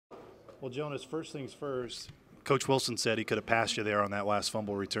Well, Jonas, first things first, Coach Wilson said he could have passed you there on that last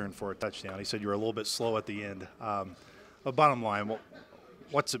fumble return for a touchdown. He said you were a little bit slow at the end. But bottom line,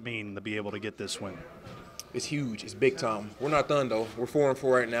 what's it mean to be able to get this win? It's huge. It's big time. We're not done, though. We're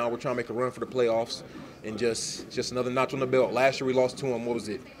 4-4 right now. We're trying to make a run for the playoffs and just another notch on the belt. Last year we lost to them, what was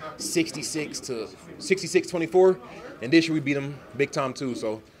it, 66-24, and this year we beat them big time too,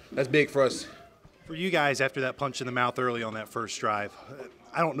 so that's big for us. For you guys, after that punch in the mouth early on that first drive,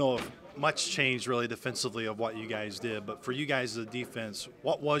 I don't know if much changed really defensively of what you guys did, but for you guys as a defense,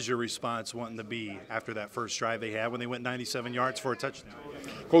 what was your response wanting to be after that first drive they had when they went 97 yards for a touchdown?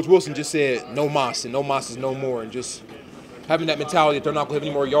 Coach Wilson just said no mas, and no mas is no more, and just having that mentality that they're not going to have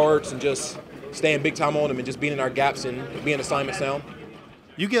any more yards and just staying big time on them and just being in our gaps and being assignment sound.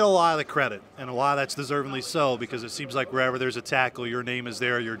 You get a lot of the credit, and a lot of that's deservingly so, because it seems like wherever there's a tackle, your name is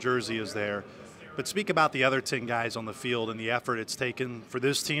there, your jersey is there. But speak about the other 10 guys on the field and the effort it's taken for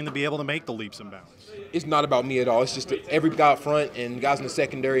this team to be able to make the leaps and bounds. It's not about me at all. It's just every guy up front and guys in the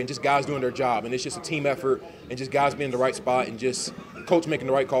secondary and just guys doing their job. And it's just a team effort and just guys being in the right spot and just coach making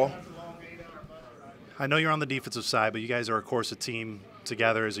the right call. I know you're on the defensive side, but you guys are, of course, a team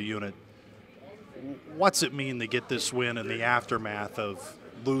together as a unit. What's it mean to get this win in the aftermath of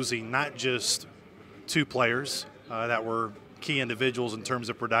losing not just two players that were key individuals in terms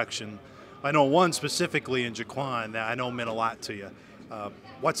of production? I know one specifically in Jaquan that I know meant a lot to you.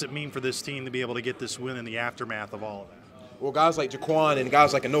 What's it mean for this team to be able to get this win in the aftermath of all of that? Well, guys like Jaquan and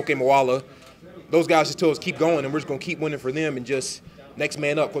guys like Anoke Mawala, those guys just told us keep going, and we're just going to keep winning for them and just next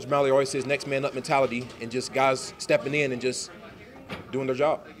man up. Coach Malley always says next man up mentality, and just guys stepping in and just doing their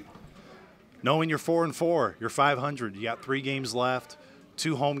job. Knowing you're 4-4, you're 500, you got 3 games left,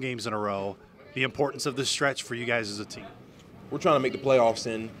 2 home games in a row, the importance of this stretch for you guys as a team. We're trying to make the playoffs,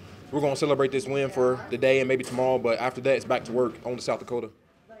 and we're going to celebrate this win for the day and maybe tomorrow, but after that it's back to work on to South Dakota.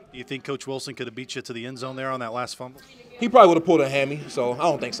 Do you think Coach Wilson could have beat you to the end zone there on that last fumble? He probably would have pulled a hammy, so I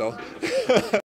don't think so.